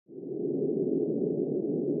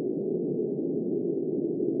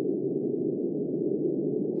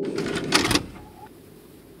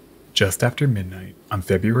Just after midnight on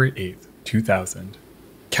February 8, 2000,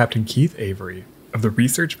 Captain Keith Avery of the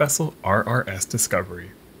research vessel RMS Discovery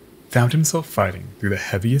found himself fighting through the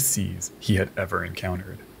heaviest seas he had ever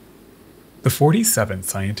encountered. The 47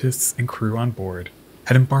 scientists and crew on board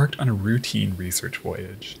had embarked on a routine research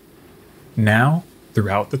voyage. Now,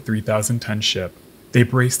 throughout the 3,000-ton ship, they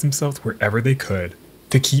braced themselves wherever they could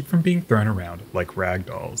to keep from being thrown around like rag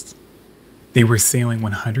dolls. They were sailing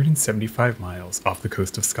 175 miles off the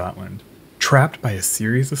coast of Scotland, trapped by a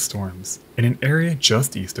series of storms in an area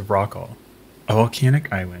just east of Rockall, a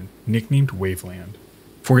volcanic island nicknamed Waveland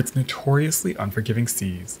for its notoriously unforgiving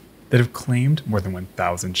seas that have claimed more than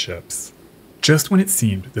 1,000 ships. Just when it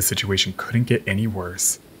seemed the situation couldn't get any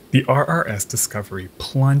worse, the RMS Discovery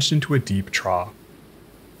plunged into a deep trough.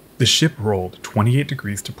 The ship rolled 28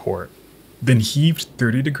 degrees to port, then heaved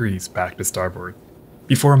 30 degrees back to starboard,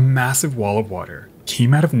 before a massive wall of water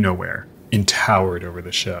came out of nowhere and towered over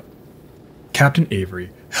the ship. Captain Avery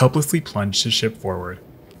helplessly plunged his ship forward,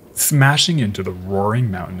 smashing into the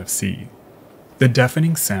roaring mountain of sea. The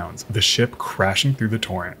deafening sounds of the ship crashing through the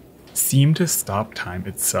torrent seemed to stop time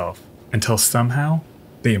itself until somehow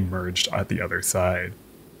they emerged at the other side.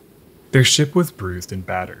 Their ship was bruised and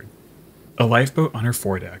battered. A lifeboat on her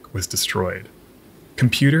foredeck was destroyed.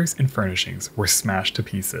 Computers and furnishings were smashed to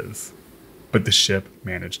pieces, but the ship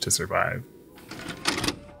managed to survive.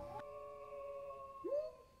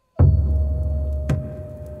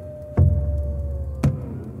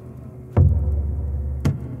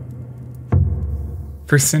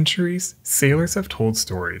 For centuries, sailors have told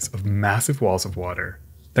stories of massive walls of water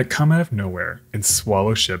that come out of nowhere and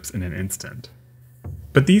swallow ships in an instant.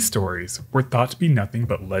 But these stories were thought to be nothing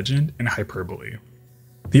but legend and hyperbole.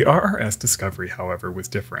 The RMS Discovery, however, was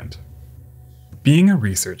different. Being a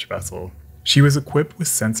research vessel, she was equipped with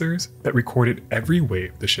sensors that recorded every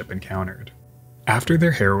wave the ship encountered. After their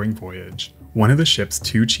harrowing voyage, one of the ship's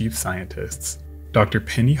two chief scientists, Dr.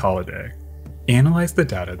 Penny Holliday, analyzed the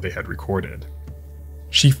data they had recorded.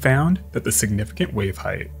 She found that the significant wave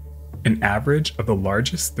height, an average of the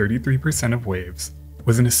largest 33% of waves,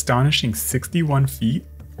 was an astonishing 61 feet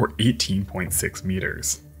or 18.6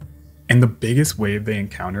 meters. And the biggest wave they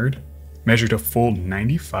encountered measured a full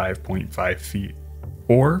 95.5 feet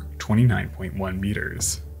or 29.1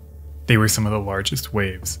 meters. They were some of the largest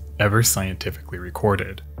waves ever scientifically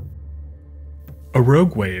recorded. A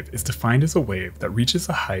rogue wave is defined as a wave that reaches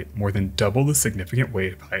a height more than double the significant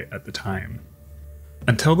wave height at the time.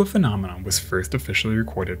 Until the phenomenon was first officially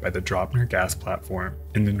recorded by the Draupner gas platform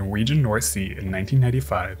in the Norwegian North Sea in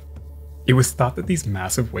 1995, it was thought that these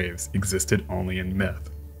massive waves existed only in myth,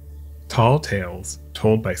 tall tales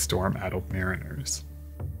told by storm-addled mariners.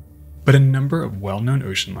 But a number of well-known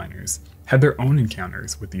ocean liners had their own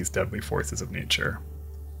encounters with these deadly forces of nature.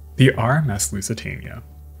 The RMS Lusitania,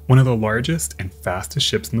 one of the largest and fastest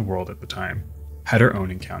ships in the world at the time, had her own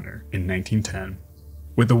encounter in 1910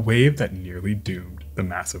 with a wave that nearly doomed the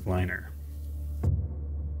massive liner.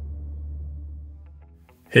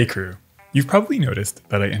 Hey crew, you've probably noticed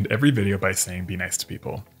that I end every video by saying be nice to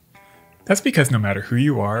people. That's because no matter who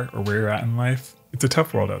you are or where you're at in life, it's a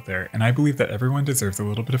tough world out there, and I believe that everyone deserves a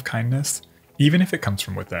little bit of kindness, even if it comes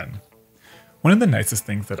from within. One of the nicest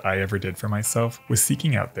things that I ever did for myself was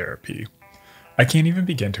seeking out therapy. I can't even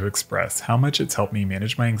begin to express how much it's helped me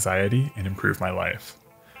manage my anxiety and improve my life.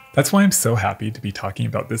 That's why I'm so happy to be talking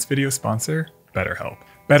about this video's sponsor, BetterHelp.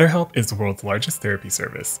 BetterHelp is the world's largest therapy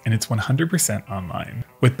service, and it's 100% online.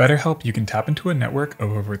 With BetterHelp, you can tap into a network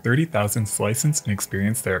of over 30,000 licensed and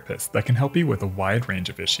experienced therapists that can help you with a wide range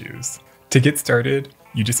of issues. To get started,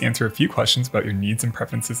 you just answer a few questions about your needs and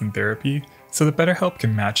preferences in therapy, so that BetterHelp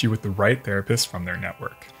can match you with the right therapist from their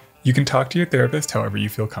network. You can talk to your therapist however you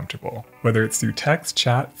feel comfortable, whether it's through text,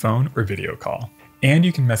 chat, phone, or video call. And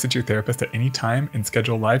you can message your therapist at any time and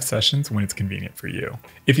schedule live sessions when it's convenient for you.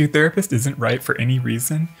 If your therapist isn't right for any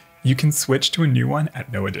reason, you can switch to a new one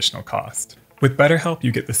at no additional cost. With BetterHelp,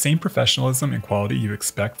 you get the same professionalism and quality you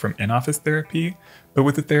expect from in-office therapy, but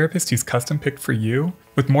with a therapist who's custom picked for you,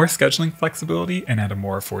 with more scheduling flexibility and at a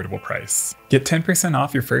more affordable price. Get 10%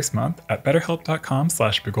 off your first month at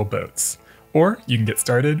betterhelp.com/biggleboats, or you can get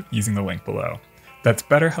started using the link below. That's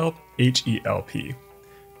BetterHelp, H-E-L-P.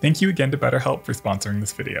 Thank you again to BetterHelp for sponsoring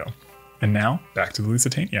this video. And now, back to the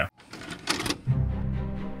Lusitania.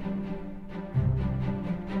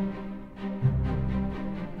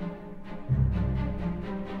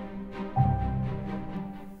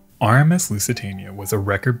 RMS Lusitania was a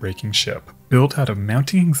record-breaking ship built out of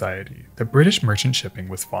mounting anxiety that British merchant shipping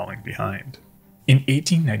was falling behind. In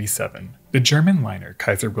 1897, the German liner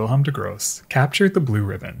Kaiser Wilhelm de Gross captured the Blue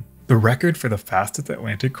Ribbon, the record for the fastest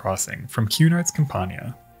Atlantic crossing from Cunard's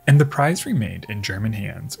Campania, and the prize remained in German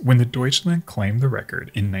hands when the Deutschland claimed the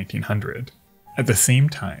record in 1900. At the same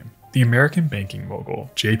time, the American banking mogul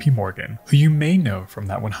J.P. Morgan, who you may know from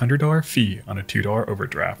that $100 fee on a $2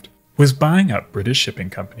 overdraft, was buying up British shipping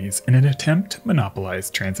companies in an attempt to monopolize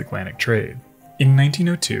transatlantic trade. In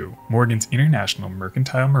 1902, Morgan's International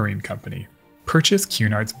Mercantile Marine Company purchased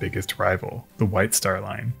Cunard's biggest rival, the White Star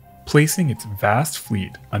Line, placing its vast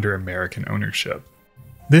fleet under American ownership.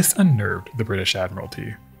 This unnerved the British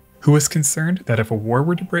Admiralty, who was concerned that if a war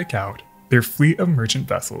were to break out, their fleet of merchant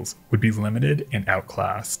vessels would be limited and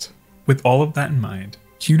outclassed. With all of that in mind,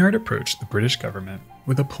 Cunard approached the British government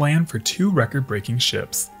with a plan for 2 record-breaking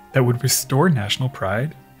ships that would restore national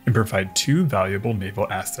pride and provide 2 valuable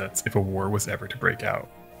naval assets if a war was ever to break out.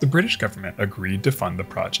 The British government agreed to fund the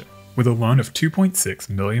project with a loan of £2.6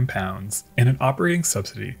 million and an operating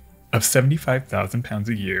subsidy of £75,000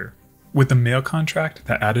 a year, with a mail contract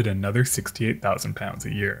that added another £68,000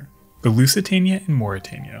 a year. The Lusitania and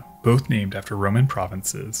Mauretania, both named after Roman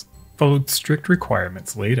provinces, followed strict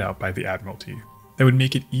requirements laid out by the Admiralty that would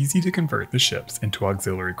make it easy to convert the ships into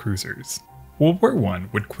auxiliary cruisers. World War I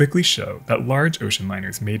would quickly show that large ocean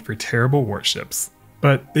liners made for terrible warships,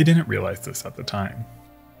 but they didn't realize this at the time.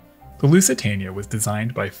 The Lusitania was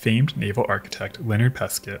designed by famed naval architect Leonard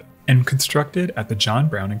Pescott and constructed at the John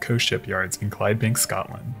Brown & Co. shipyards in Clydebank,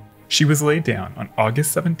 Scotland. She was laid down on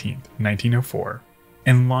August 17, 1904,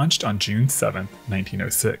 and launched on June 7,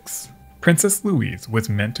 1906. Princess Louise was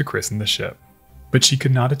meant to christen the ship, but she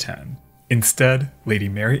could not attend. Instead, Lady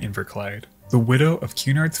Mary Inverclyde, the widow of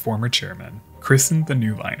Cunard's former chairman, christened the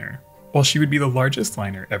new liner. While she would be the largest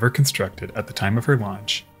liner ever constructed at the time of her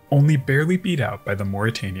launch, only barely beat out by the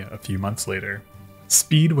Mauretania a few months later,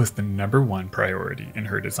 speed was the #1 priority in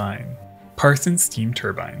her design. Parsons steam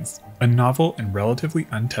turbines, a novel and relatively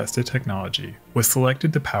untested technology, was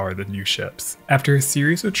selected to power the new ships after a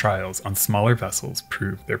series of trials on smaller vessels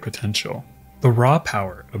proved their potential. The raw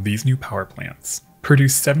power of these new power plants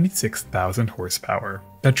produced 76,000 horsepower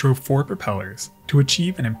that drove 4 propellers to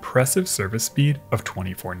achieve an impressive service speed of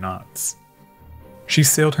 24 knots. She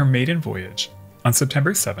sailed her maiden voyage on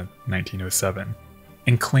September 7, 1907,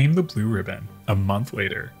 and claimed the Blue Ribbon a month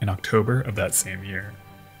later in October of that same year.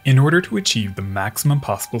 In order to achieve the maximum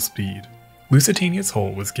possible speed, Lusitania's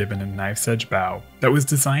hull was given a knife's-edge bow that was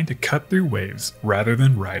designed to cut through waves rather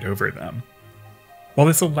than ride over them. While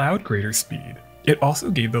this allowed greater speed, it also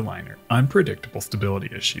gave the liner unpredictable stability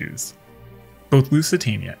issues. Both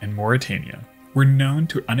Lusitania and Mauretania were known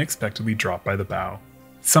to unexpectedly drop by the bow,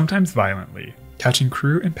 sometimes violently, catching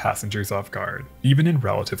crew and passengers off guard, even in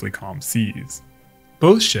relatively calm seas.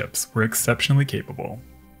 Both ships were exceptionally capable,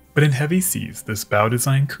 but in heavy seas, this bow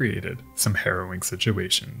design created some harrowing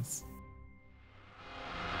situations.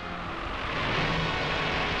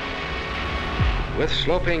 With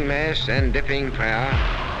sloping mast and dipping prow,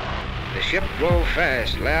 the ship drove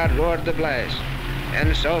fast, loud roared the blast,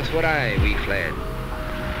 and southward we fled.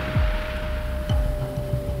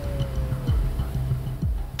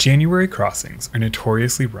 January crossings are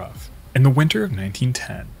notoriously rough, and the winter of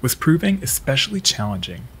 1910 was proving especially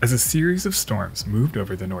challenging as a series of storms moved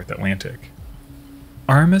over the North Atlantic.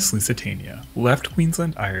 RMS Lusitania left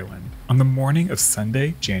Queensland, Ireland on the morning of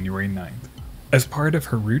Sunday, January 9th, as part of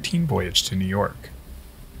her routine voyage to New York.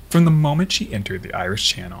 From the moment she entered the Irish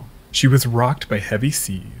Channel, she was rocked by heavy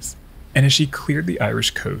seas, and as she cleared the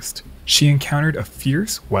Irish coast, she encountered a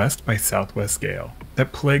fierce west by southwest gale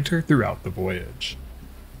that plagued her throughout the voyage.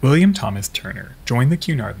 William Thomas Turner joined the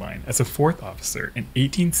Cunard Line as a 4th officer in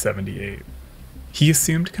 1878. He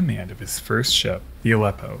assumed command of his first ship, the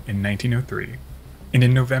Aleppo, in 1903, and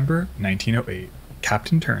in November 1908,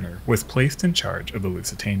 Captain Turner was placed in charge of the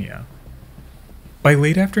Lusitania. By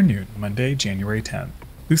late afternoon, Monday, January 10th,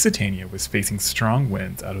 Lusitania was facing strong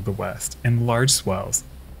winds out of the west and large swells,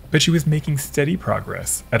 but she was making steady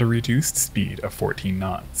progress at a reduced speed of 14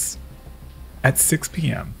 knots. At 6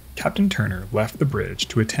 p.m., Captain Turner left the bridge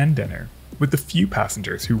to attend dinner with the few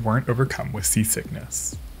passengers who weren't overcome with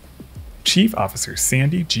seasickness. Chief Officer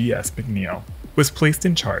Sandy G.S. McNeil was placed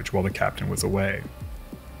in charge while the captain was away.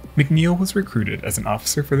 McNeil was recruited as an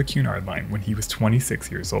officer for the Cunard Line when he was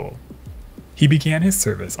 26 years old. He began his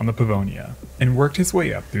service on the Pavonia and worked his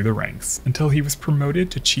way up through the ranks until he was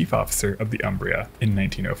promoted to Chief Officer of the Umbria in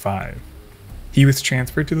 1905. He was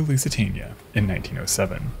transferred to the Lusitania in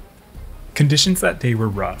 1907. Conditions that day were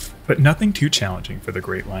rough, but nothing too challenging for the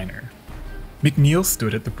great liner. McNeil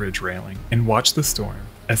stood at the bridge railing and watched the storm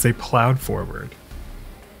as they plowed forward.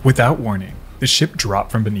 Without warning, the ship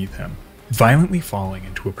dropped from beneath him, violently falling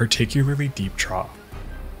into a particularly deep trough.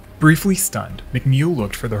 Briefly stunned, McNeil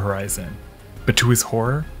looked for the horizon, but to his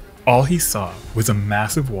horror, All he saw was a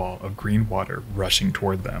massive wall of green water rushing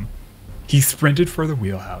toward them. He sprinted for the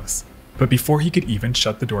wheelhouse, but before he could even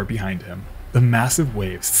shut the door behind him, the massive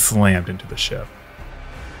waves slammed into the ship.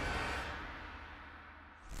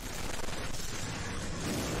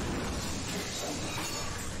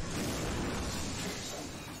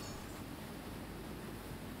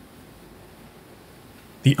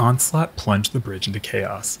 The onslaught plunged the bridge into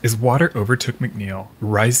chaos as water overtook McNeil,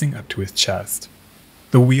 rising up to his chest.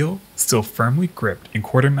 The wheel, still firmly gripped in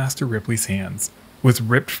Quartermaster Ripley's hands, was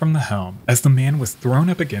ripped from the helm as the man was thrown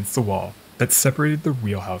up against the wall that separated the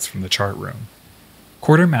wheelhouse from the chart room.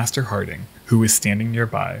 Quartermaster Harding, who was standing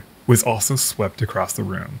nearby, was also swept across the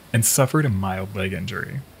room and suffered a mild leg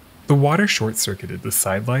injury. The water short-circuited the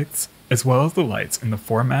side lights, as well as the lights in the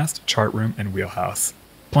foremast, chart room, and wheelhouse,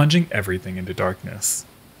 plunging everything into darkness.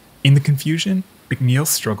 In the confusion, McNeil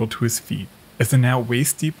struggled to his feet as the now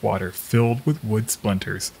waist-deep water filled with wood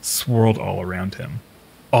splinters swirled all around him.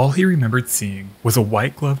 All he remembered seeing was a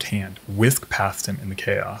white-gloved hand whisk past him in the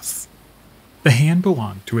chaos. The hand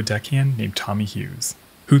belonged to a deckhand named Tommy Hughes,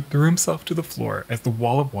 who threw himself to the floor as the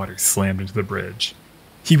wall of water slammed into the bridge.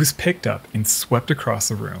 He was picked up and swept across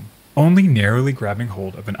the room, only narrowly grabbing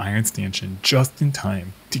hold of an iron stanchion just in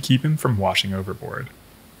time to keep him from washing overboard.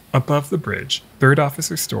 Above the bridge, Third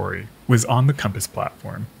Officer Story was on the compass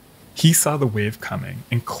platform. He saw the wave coming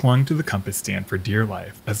and clung to the compass stand for dear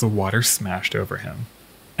life as the water smashed over him.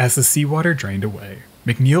 As the seawater drained away,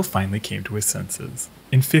 McNeil finally came to his senses,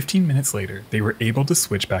 and 15 minutes later they were able to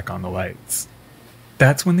switch back on the lights.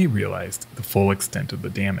 That's when they realized the full extent of the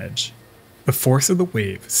damage. The force of the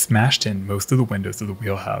wave smashed in most of the windows of the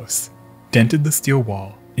wheelhouse, dented the steel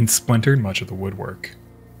wall, and splintered much of the woodwork.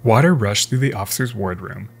 Water rushed through the officers'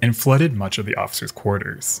 wardroom and flooded much of the officers'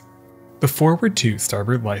 quarters. The forward 2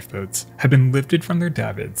 starboard lifeboats had been lifted from their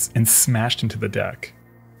davits and smashed into the deck.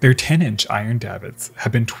 Their 10-inch iron davits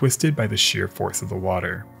had been twisted by the sheer force of the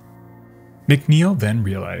water. McNeil then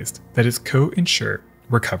realized that his coat and shirt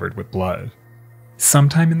were covered with blood.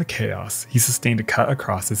 Sometime in the chaos, he sustained a cut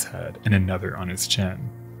across his head and another on his chin.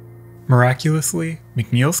 Miraculously,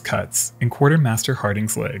 McNeil's cuts and Quartermaster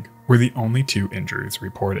Harding's leg were the only 2 injuries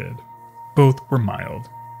reported. Both were mild.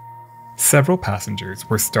 Several passengers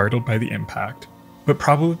were startled by the impact, but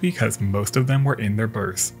probably because most of them were in their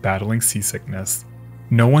berths battling seasickness,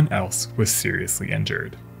 no one else was seriously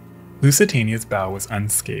injured. Lusitania's bow was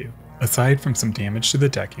unscathed, aside from some damage to the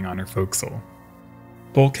decking on her forecastle.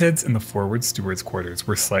 Bulkheads in the forward steward's quarters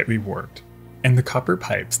were slightly warped, and the copper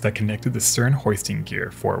pipes that connected the stern hoisting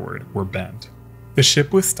gear forward were bent. The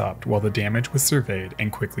ship was stopped while the damage was surveyed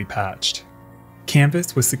and quickly patched.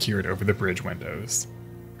 Canvas was secured over the bridge windows.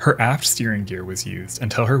 Her aft steering gear was used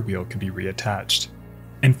until her wheel could be reattached,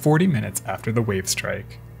 and 40 minutes after the wave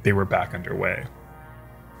strike, they were back underway.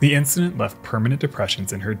 The incident left permanent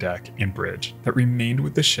depressions in her deck and bridge that remained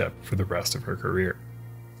with the ship for the rest of her career.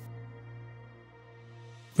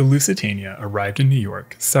 The Lusitania arrived in New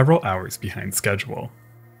York several hours behind schedule.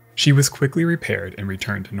 She was quickly repaired and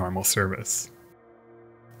returned to normal service.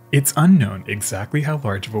 It's unknown exactly how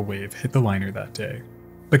large of a wave hit the liner that day,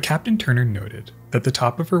 but Captain Turner noted that the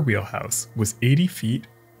top of her wheelhouse was 80 feet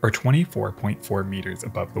or 24.4 meters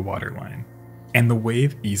above the waterline, and the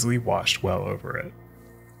wave easily washed well over it.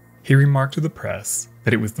 He remarked to the press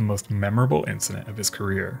that it was the most memorable incident of his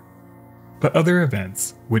career, but other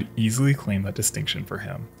events would easily claim that distinction for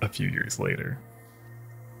him a few years later.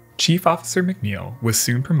 Chief Officer McNeil was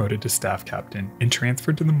soon promoted to staff captain and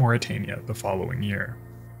transferred to the Mauretania the following year.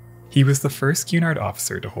 He was the first Cunard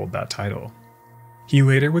officer to hold that title. He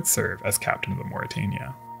later would serve as captain of the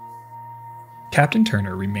Mauretania. Captain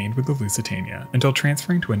Turner remained with the Lusitania until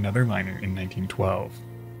transferring to another liner in 1912.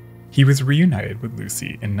 He was reunited with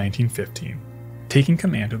Lucy in 1915, taking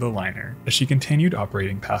command of the liner as she continued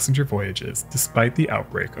operating passenger voyages despite the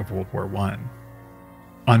outbreak of World War I.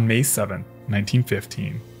 On May 7,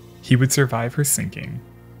 1915, he would survive her sinking,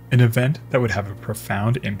 an event that would have a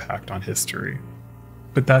profound impact on history.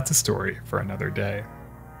 But that's a story for another day.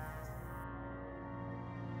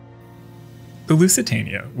 The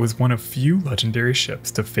Lusitania was one of few legendary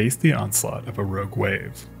ships to face the onslaught of a rogue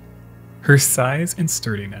wave. Her size and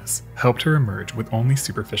sturdiness helped her emerge with only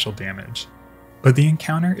superficial damage, but the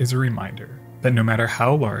encounter is a reminder that no matter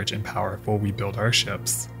how large and powerful we build our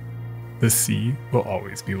ships, the sea will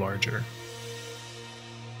always be larger.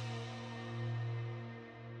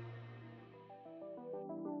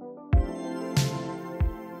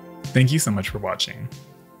 Thank you so much for watching.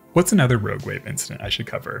 What's another rogue wave incident I should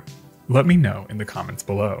cover? Let me know in the comments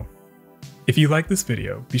below. If you like this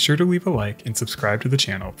video, be sure to leave a like and subscribe to the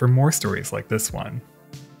channel for more stories like this one.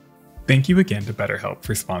 Thank you again to BetterHelp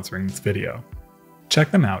for sponsoring this video.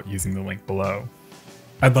 Check them out using the link below.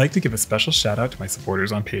 I'd like to give a special shout out to my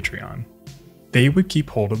supporters on Patreon. They would keep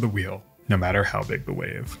hold of the wheel, no matter how big the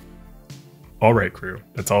wave. Alright crew,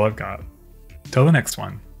 that's all I've got. Till the next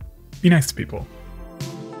one, be nice to people.